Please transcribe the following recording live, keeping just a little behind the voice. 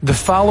The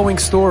following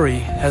story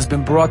has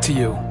been brought to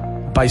you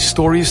by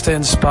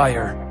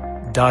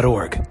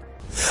StoriesToInspire.org.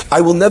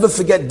 I will never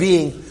forget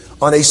being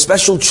on a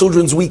special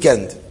children's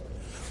weekend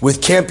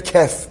with Camp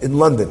Kef in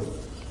London.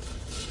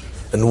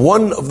 And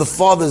one of the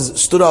fathers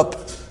stood up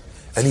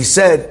and he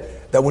said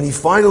that when he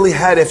finally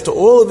had, after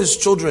all of his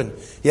children,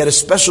 he had a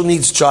special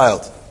needs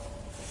child.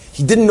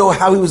 He didn't know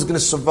how he was going to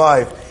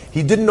survive.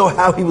 He didn't know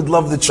how he would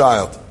love the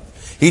child.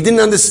 He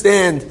didn't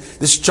understand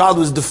this child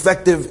was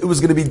defective. It was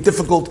going to be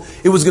difficult.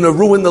 It was going to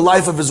ruin the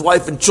life of his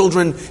wife and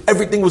children.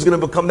 Everything was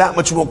going to become that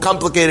much more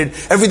complicated.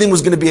 Everything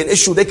was going to be an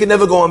issue. They could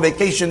never go on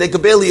vacation. They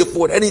could barely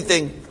afford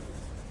anything.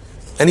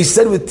 And he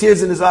said with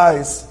tears in his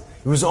eyes,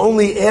 it was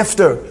only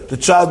after the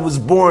child was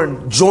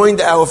born, joined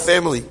our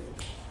family,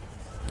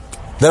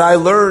 that I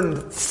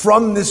learned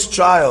from this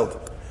child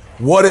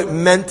what it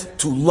meant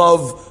to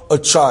love a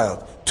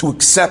child, to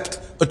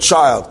accept a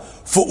child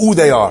for who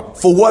they are,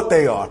 for what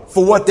they are,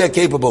 for what they're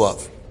capable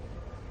of.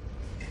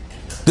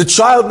 The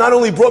child not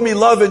only brought me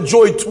love and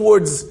joy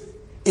towards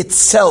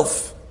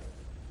itself,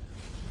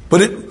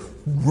 but it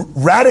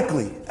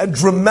radically and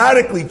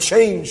dramatically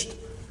changed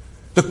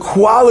the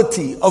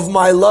quality of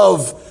my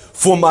love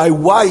for my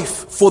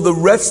wife, for the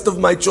rest of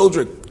my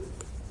children.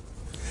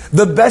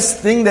 The best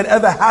thing that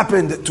ever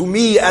happened to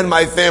me and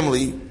my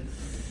family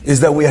is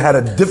that we had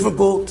a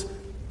difficult,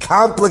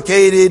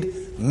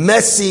 complicated,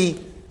 messy,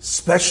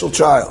 special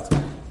child.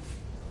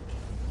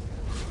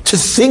 To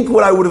think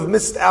what I would have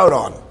missed out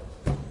on,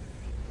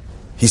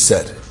 he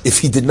said, if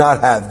he did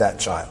not have that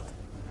child.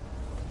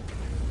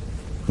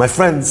 My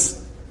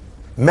friends,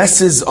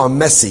 messes are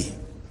messy,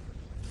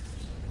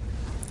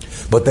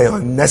 but they are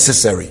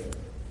necessary.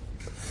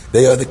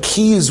 They are the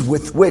keys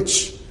with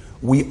which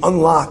we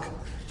unlock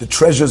the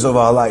treasures of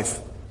our life.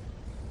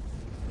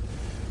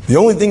 The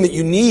only thing that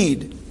you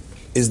need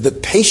is the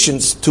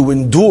patience to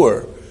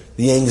endure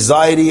the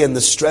anxiety and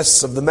the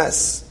stress of the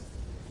mess.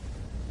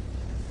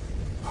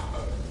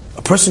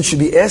 A person should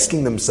be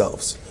asking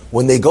themselves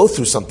when they go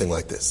through something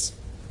like this,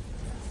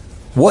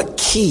 what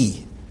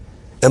key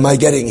am I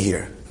getting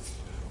here?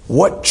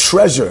 What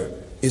treasure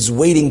is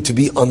waiting to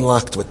be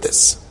unlocked with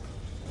this?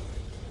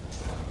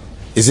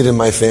 Is it in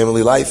my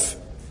family life?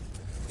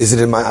 Is it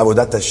in my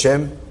avodat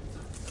Hashem?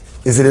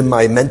 Is it in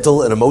my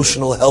mental and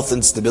emotional health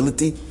and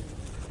stability?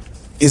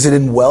 Is it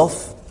in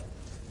wealth?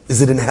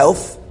 Is it in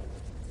health?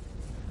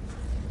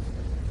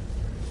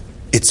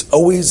 It's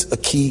always a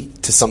key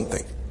to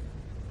something.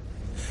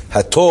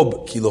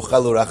 Hatob ki lo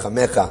chalu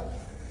rachamecha.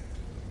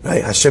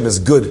 Right? Hashem is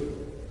good.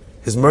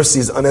 His mercy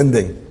is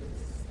unending.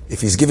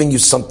 If He's giving you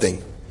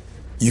something,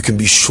 you can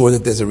be sure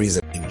that there's a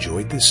reason.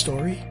 Enjoyed this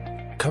story?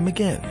 Come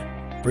again.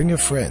 Bring a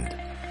friend.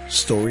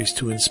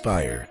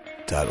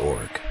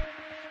 StoriesToInspire.org